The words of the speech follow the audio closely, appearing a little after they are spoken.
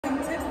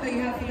that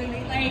you have to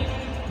believe. Like,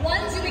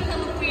 once you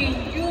become a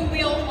queen, you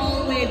will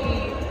always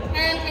be.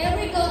 And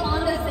every girl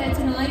on the set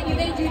tonight, even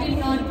if you did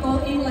not go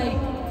in like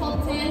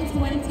top 10,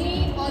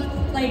 20, or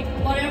like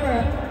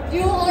whatever,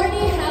 you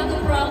already have the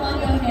crown on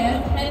your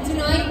head. And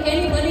tonight,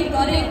 anybody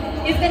got it,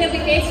 it's gonna be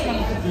extra.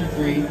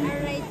 Three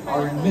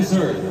are Miss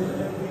Earth.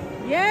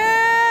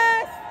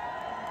 Yes!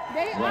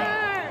 They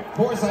are! Of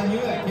course, I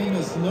knew that came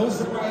as no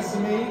surprise to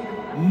me,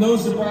 no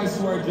surprise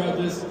to our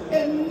judges,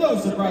 and no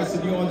surprise to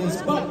the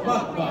audience. But,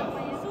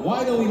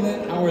 why don't we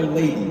let our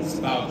ladies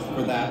vouch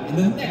for that in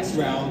the next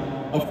round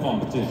of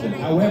competition?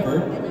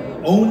 However,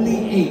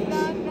 only 8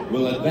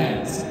 will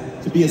advance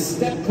to be a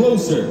step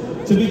closer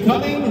to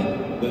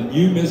becoming the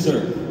new Miss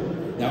Earth.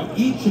 Now,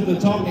 each of the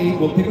top 8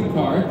 will pick a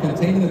card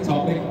containing a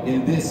topic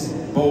in this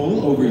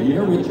bowl over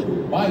here, which,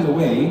 by the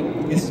way,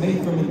 is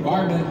made from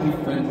environmentally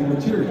friendly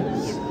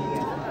materials.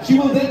 She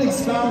will then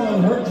expound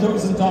on her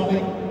chosen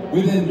topic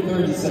within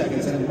 30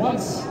 seconds, and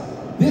once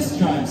this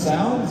chime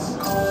sounds,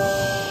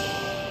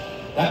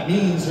 that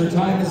means her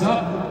time is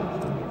up.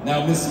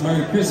 Now, Miss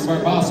Marie-Chris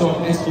Barbaso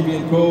of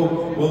SGB & Co.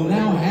 will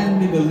now hand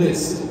me the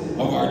list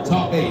of our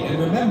top 8. And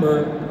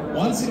remember,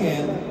 once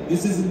again,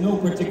 this is in no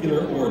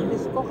particular order.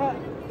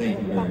 Thank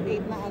you very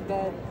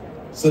much.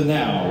 So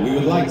now, we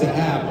would like to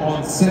have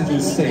on center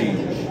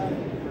stage.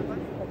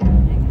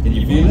 Can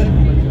you feel it?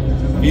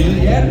 Feel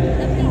it yet?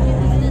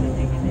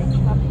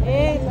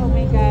 Oh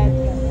my God.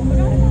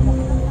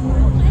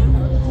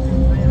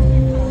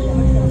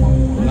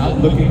 I'm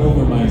not looking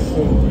over my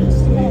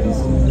shoulders,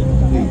 ladies.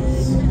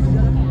 Please.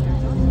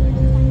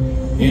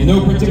 In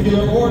no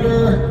particular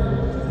order,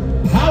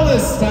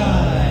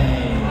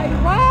 Palestine! Ay,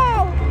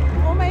 wow!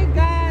 Oh my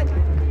God!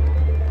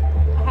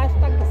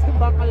 Hashtag kasi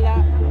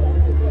bakala.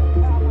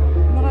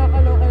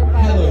 Nakakaloka yung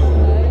Hello,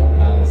 Palestine.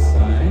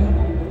 Palestine.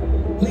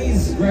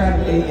 Please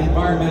grab a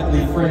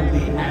environmentally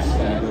friendly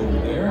hashtag over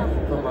there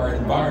from our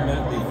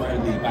environmentally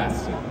friendly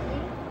basket.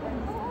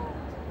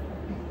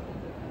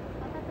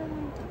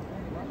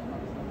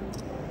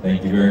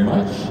 Thank you very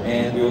much.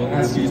 And we'll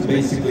ask you to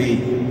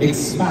basically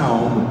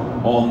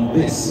expound on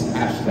this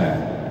hashtag.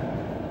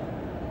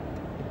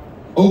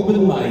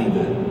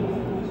 Open-minded.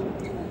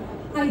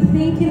 I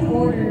think in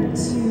order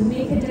to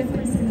make a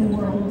difference in the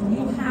world,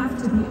 you have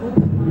to be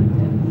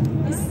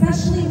open-minded,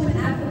 especially when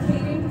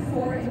advocating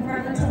for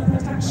environmental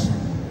protection.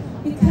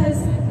 Because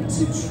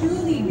to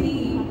truly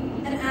be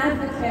an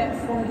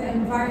advocate for the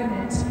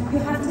environment, you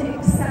have to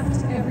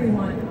accept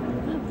everyone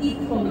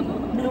equally,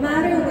 no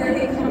matter where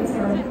they come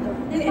from.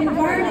 The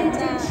environment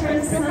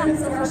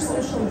transcends our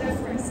social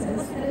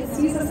differences, and it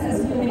sees us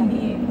as human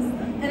beings.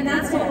 And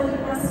that's what we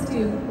must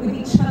do with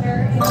each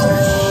other in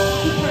order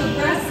to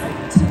progress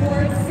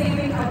towards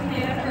saving our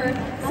planet Earth.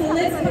 So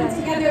let's come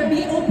together,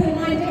 be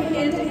open-minded,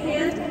 hand in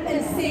hand,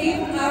 and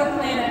save our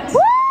planet.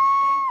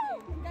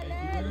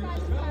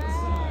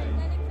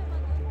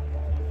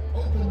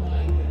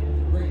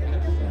 Open-minded, great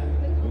hashtag.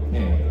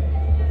 Okay.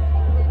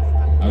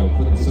 I will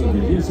put this over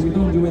here so we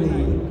don't do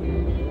any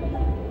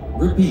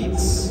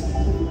repeats.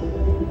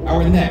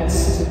 Our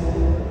next.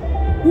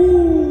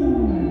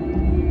 Woo!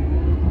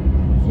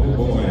 Oh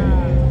boy.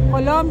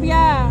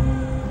 Colombia.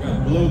 We're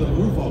gonna blow the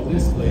roof off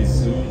this place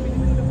soon.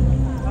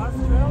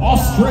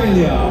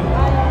 Australia.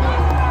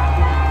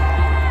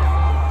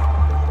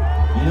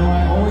 You know,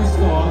 I always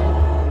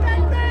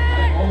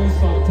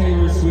thought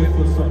Taylor Swift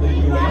was from the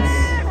US.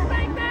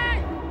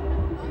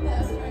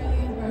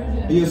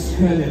 The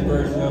Australian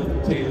version of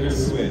Taylor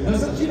Swift.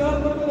 Doesn't she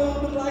not look a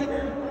little bit like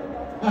her?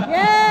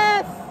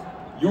 Yes!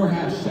 Your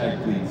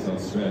hashtag, please,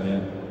 Australia.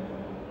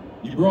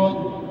 You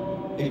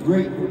brought a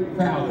great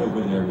crowd over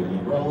there with you.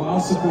 You brought a lot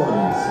of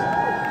supporters.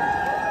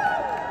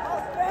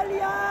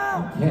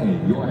 Australia! Okay,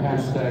 your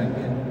hashtag.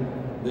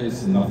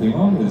 There's nothing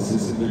on this,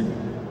 isn't there?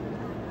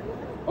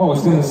 Oh, I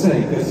was going to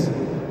say, because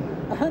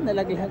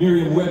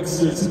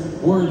Merriam-Webster's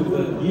word of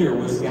the year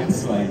was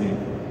gaslighting.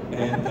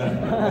 And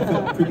I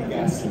felt pretty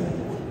gaslit.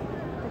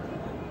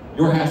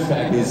 Your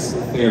hashtag is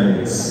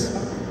fairness.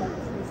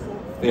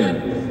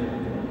 Fairness.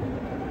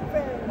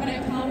 When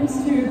it comes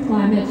to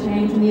climate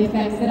change and the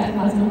effects that it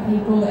has on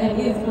people, it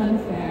is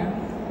unfair.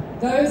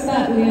 Those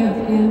that live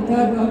in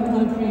third world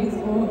countries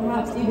or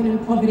perhaps even in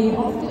poverty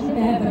often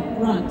bear the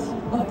brunt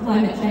of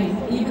climate change,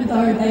 even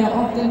though they are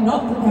often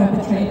not the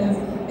perpetrators.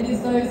 It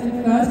is those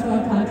in first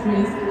world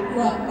countries who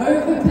are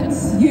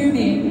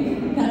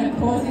over-consuming that are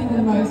causing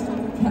the most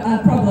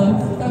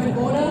problems. So in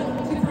order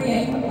to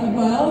create a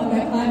world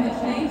where climate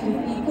change is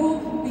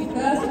equal, we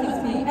first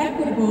must be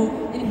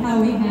equitable in how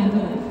we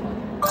handle it.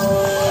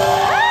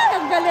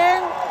 Ang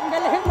galing! Ang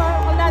galing!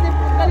 Ang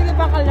galing yung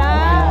bakala!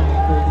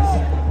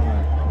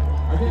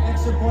 Are there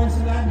extra points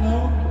in that?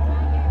 No?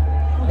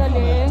 Ang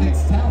galing! It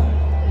takes talent.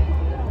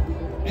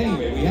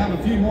 Anyway, we have a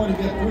few more to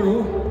get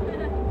through.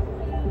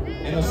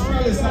 And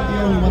Australia's not the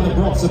only one that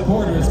brought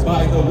supporters,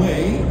 by the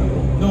way.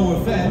 No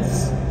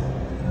offense.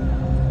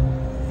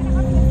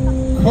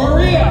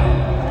 Korea!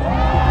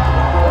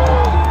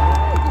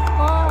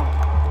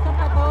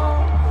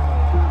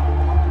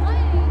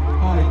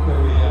 Hi,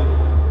 Korea.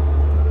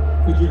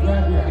 Could you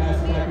grab your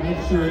hashtag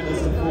make sure it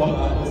doesn't fall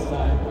out this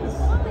time.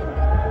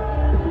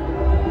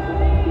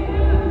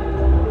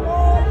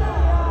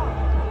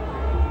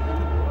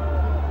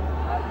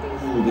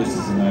 Ooh, this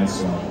is a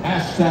nice one.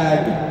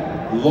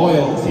 Hashtag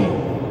loyalty.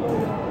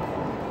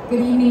 Good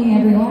evening,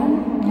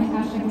 everyone. My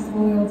hashtag is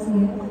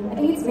loyalty. I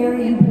think it's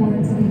very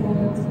important to be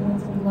loyal to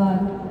those we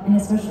love, and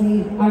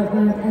especially our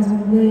Earth as we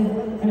live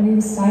and we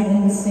reside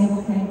in this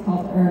single planet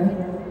called Earth.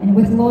 And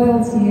with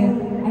loyalty,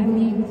 I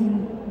believe we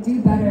can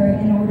do better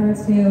in order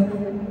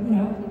to,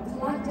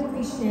 collectively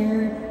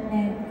share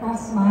and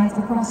cross minds,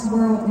 across the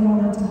world in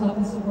order to help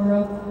this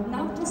world,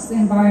 not just the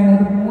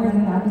environment, but more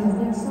than that, because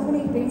there's so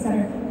many things that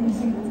are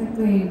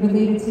intrinsically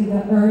related to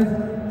the Earth,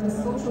 to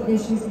social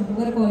issues, and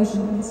political issues,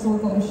 and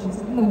historical issues,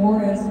 and the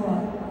war as well.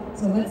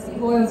 So let's be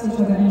loyal to each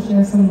other and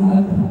share some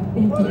love.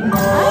 Thank you.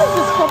 Ay,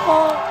 gusto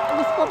po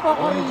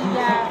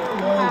Korea.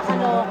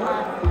 Nakakaloka.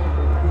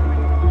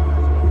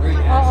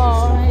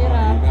 Oo,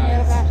 mahirap.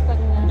 Mahirap hashtag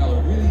niya. No,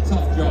 really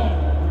tough job.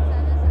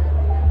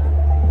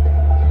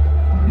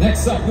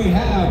 Next up we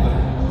have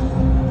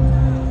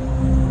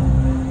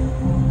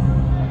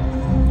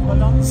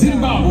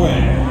Zimbabwe.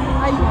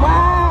 Ay,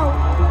 wow!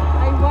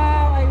 Ay,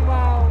 wow! Ay,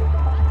 wow!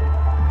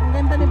 Ang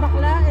ganda ni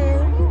bakla eh.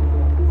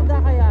 Kuda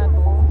kaya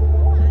to?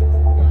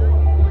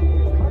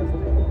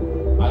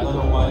 I don't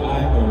know why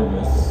I'm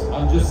nervous.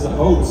 I'm just a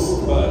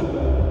host, but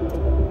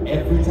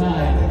every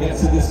time it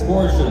gets to this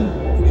portion,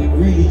 it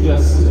really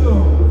just...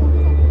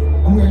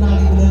 And we're not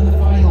even in the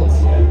finals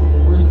yet.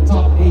 We're in the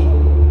top 8.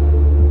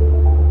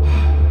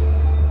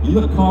 You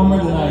look calmer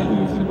than I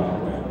do,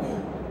 Zimbabwe.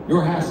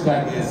 Your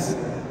hashtag is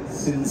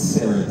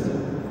sincerity.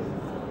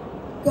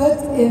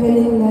 Good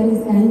evening,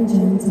 ladies and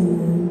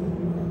gentlemen.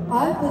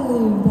 I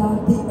believe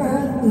that the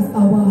Earth is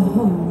our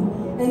home,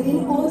 and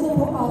in order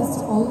for us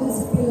to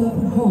always feel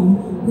at home,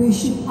 we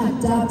should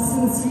adopt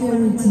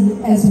sincerity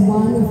as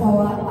one of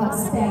our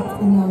aspects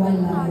in our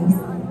lives.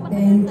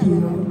 Thank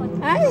you.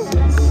 Ay!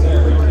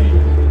 Sincerity.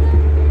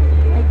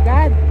 My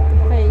God!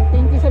 Okay,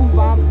 thank you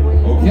Zimbabwe.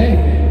 Okay.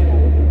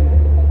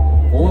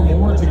 4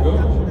 more to go.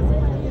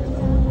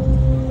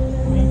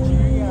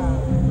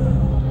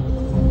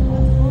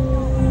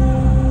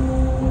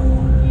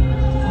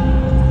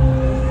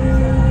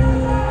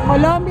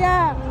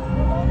 Colombia!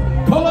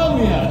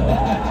 Colombia!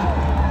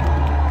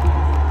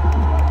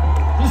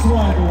 Just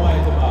wanted to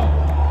wind them up.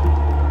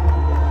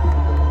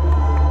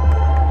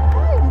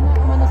 Ay,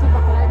 umano si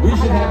bakla. We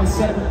should have a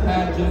separate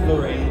pageant,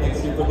 Lorraine,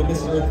 next year for the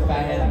Miss Earth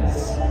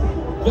fans.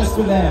 Just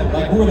for them.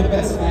 Like, who are the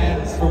best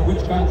fans from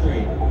which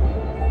country?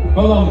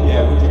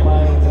 Colombia, would you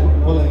mind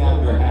pulling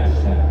out your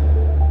hashtag?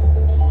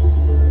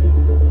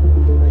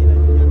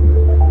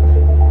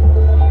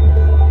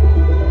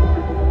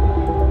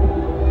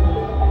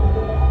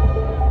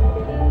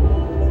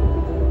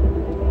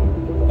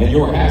 And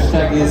your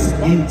hashtag is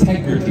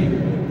integrity.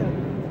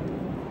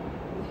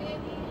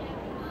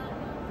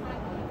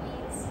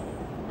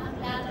 I'm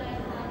glad that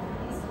I have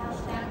this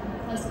hashtag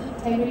because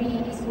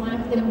integrity is one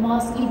of the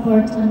most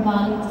important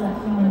values that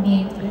human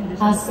being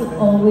has to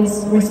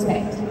always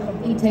respect.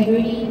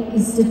 Integrity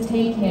is to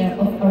take care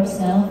of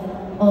ourselves,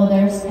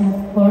 others, and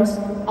of course,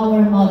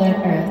 our Mother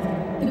Earth.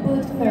 To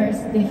put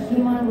first the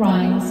human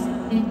rights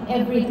and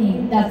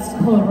everything that's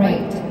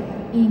correct.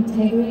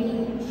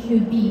 Integrity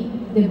should be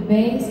the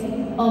base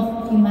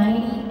of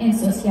humanity and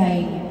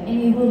society, and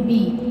it will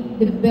be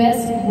the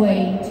best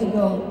way to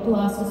go to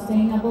a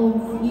sustainable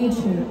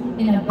future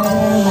and a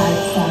better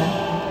lifestyle.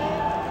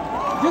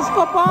 Diyos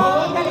ko po,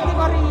 galing ni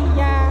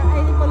Korea.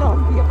 Ay, ni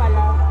Colombia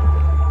pala.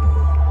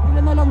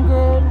 Ilan na lang,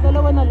 girl?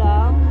 Dalawa na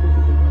lang.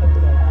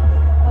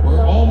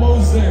 We're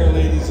almost there,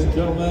 ladies and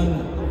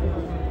gentlemen.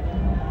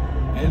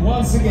 And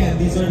once again,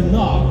 these are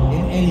not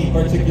in any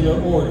particular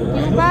order.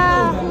 I know you know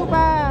that.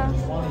 Cuba. I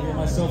just want to hear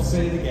myself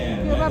say it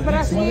again. Cuba, And the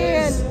next one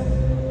Brazil. is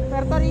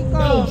Puerto Rico.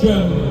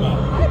 Belgium.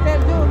 Ay,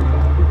 Belgium.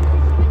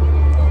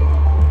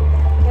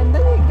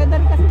 Ganda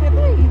rin kasi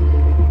ito eh.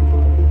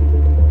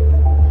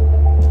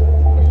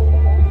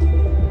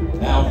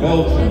 Now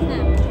Belgium.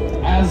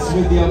 As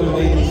with the other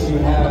ladies, you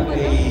have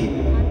a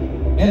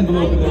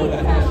envelope there with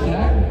a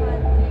hashtag.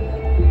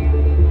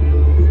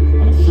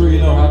 I'm sure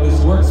you know how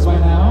this works by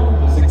now.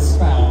 Just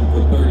expound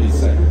for 30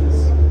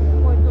 seconds.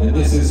 And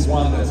this is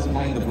one that's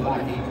kind of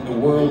lacking in the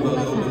world a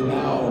little bit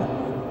now.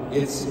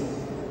 It's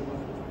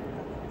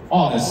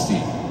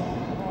honesty.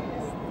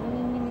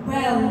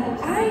 Well,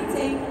 I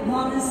think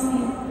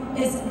honesty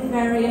is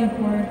very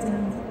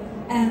important,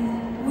 and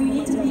we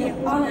need to be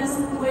honest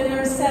with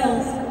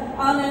ourselves,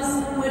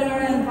 honest with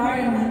our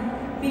environment,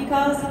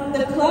 because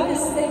the clock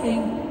is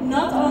ticking,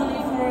 not only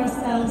for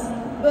ourselves,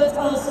 but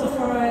also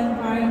for our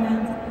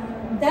environment.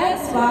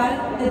 That's why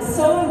it's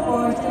so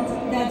important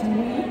that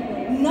we,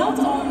 not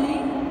only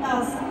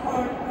as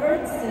our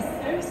Earth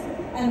sisters,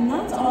 and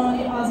not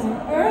only as our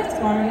Earth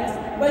warriors,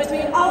 but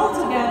we all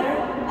together,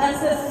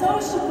 as a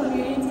social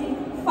community,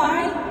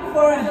 fight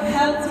for a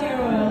healthier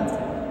world.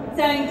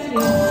 Thank you.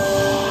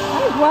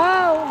 Ay,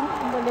 wow!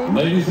 Ang galing.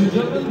 Ladies and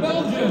gentlemen,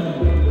 Belgium.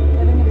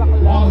 Galing ni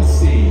bakla.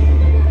 Honesty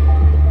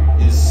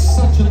is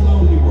such a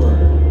lonely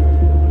word.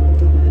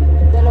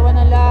 Dalawa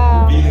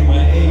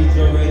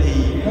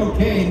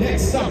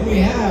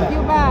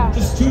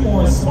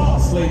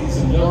spots, ladies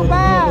and gentlemen,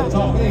 in the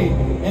top 8.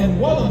 And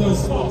one of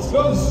those spots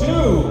goes to...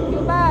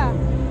 Cuba.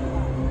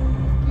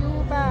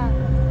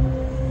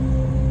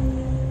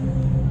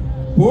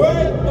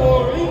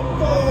 Puerto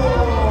Rico!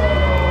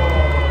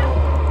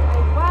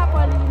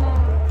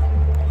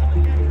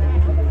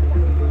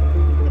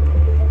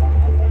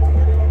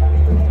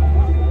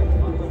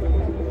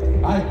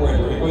 Hi,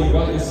 Puerto Rico. You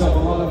got yourself a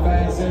lot of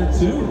fans there,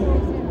 too.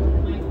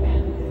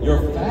 Your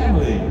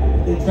family,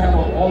 they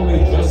travel all the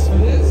way just for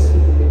this?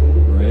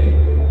 Great.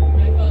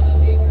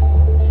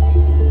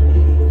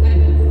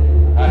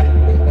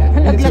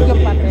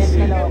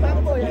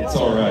 It's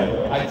all right.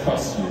 I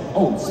trust you.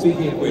 Oh,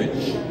 speaking of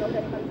which,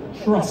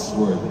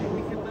 trustworthy.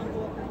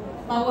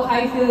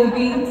 Hi,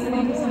 Philippines.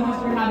 Thank you so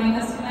much for having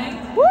us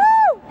tonight. Woo!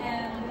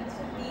 And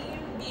to me,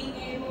 being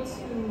able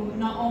to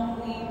not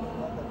only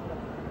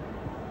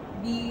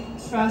be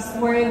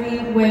trustworthy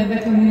with the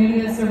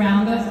community that's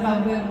around us,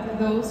 but with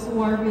those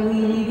who are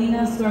really leading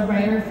us to a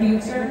brighter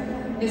future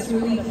is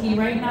really key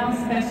right now,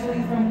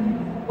 especially from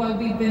what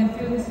we've been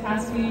through this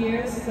past few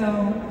years.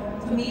 So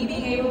to me,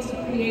 being able to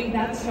create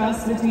that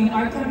trust between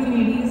our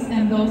communities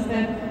and those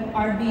that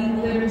are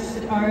in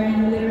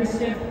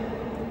leadership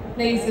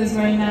places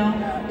right now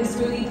is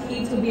really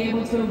key to be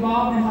able to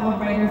evolve and have a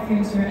brighter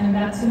future. And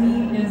that to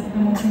me is the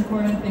most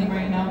important thing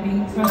right now,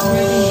 being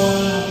trustworthy with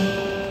one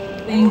another.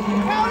 Thank you.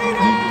 Thank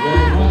you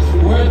very much,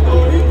 Puerto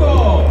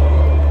Rico.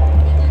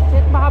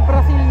 Shit, baka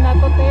Brazil na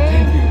to, te.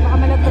 Thank you. Baka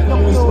malaglag I thought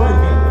ng it was Cuba.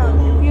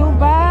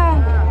 Cuba.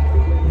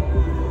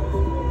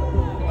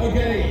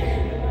 Okay,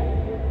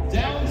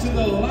 down to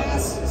the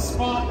last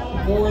spot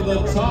for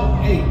the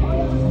top 8.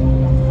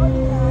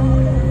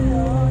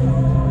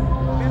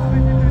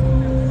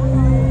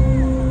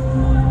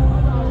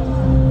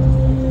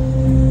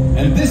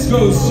 And this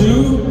goes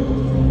to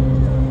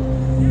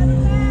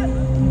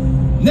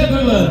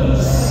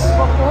Netherlands.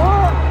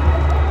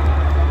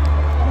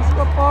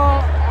 Gusto po.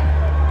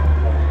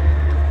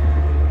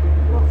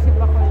 Worship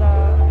ako la.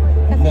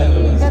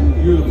 Netherlands,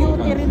 beautiful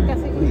beauty rin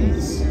kasi. country,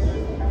 please.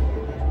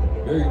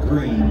 Very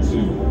green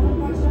too.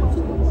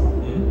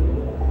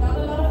 Not a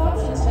lot of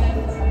options, right?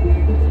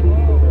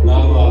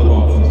 Not a lot of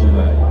options, you're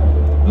right.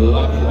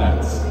 Lucky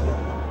lads.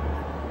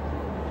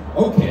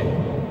 Okay,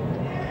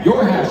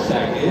 your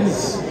hashtag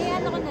is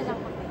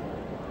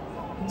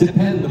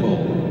dependable.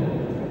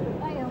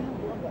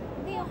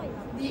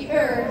 The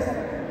earth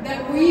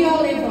that we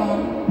all live on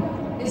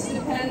is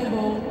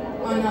dependable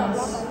on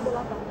us.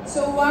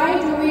 So why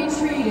do we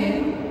treat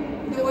it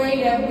the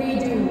way that we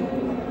do?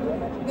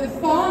 The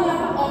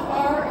fauna of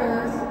our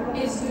earth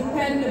is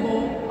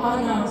dependable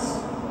on us.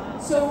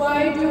 So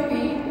why do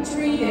we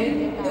treat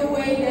it the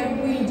way that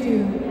we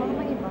do?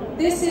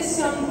 This is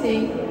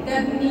something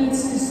that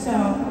needs to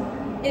stop.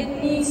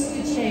 It needs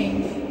to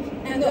change.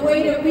 And the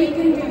way that we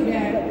can do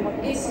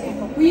that is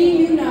if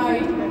we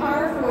unite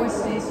our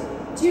voices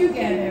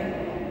together,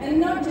 and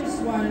not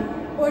just one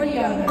or the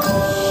other,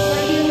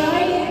 but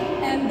united,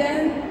 and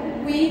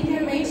then we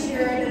can make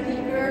sure that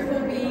the earth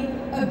will be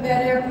a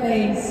better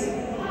place.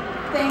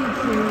 Thank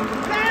you.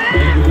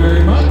 Thank you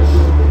very much.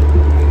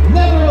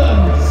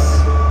 Netherlands!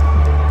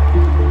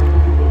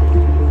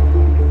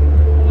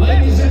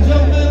 Ladies and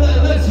gentlemen,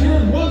 let's hear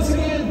it once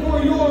again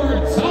for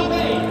your top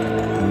 8.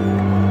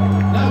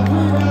 Now 3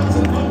 rounds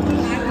of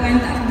competition. When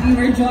we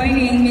were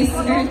joining Miss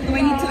Earth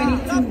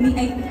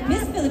 2022,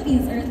 Miss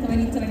Philippines Earth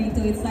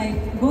 2022, it's like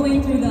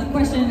going through the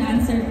question and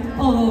answer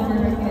all over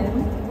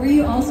again. Were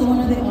you also one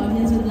of the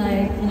audience who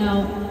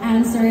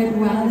answer it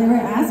while they were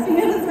asking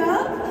it as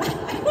well?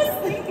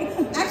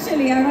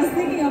 I was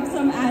thinking of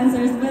some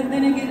answers, but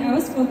then again, I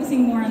was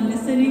focusing more on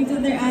listening to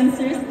their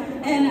answers,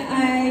 and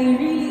I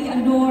really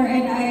adore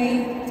and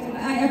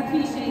I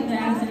appreciate their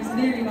answers.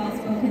 Very well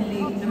spoken,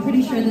 ladies. I'm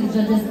pretty sure the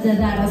judges did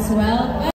that as well.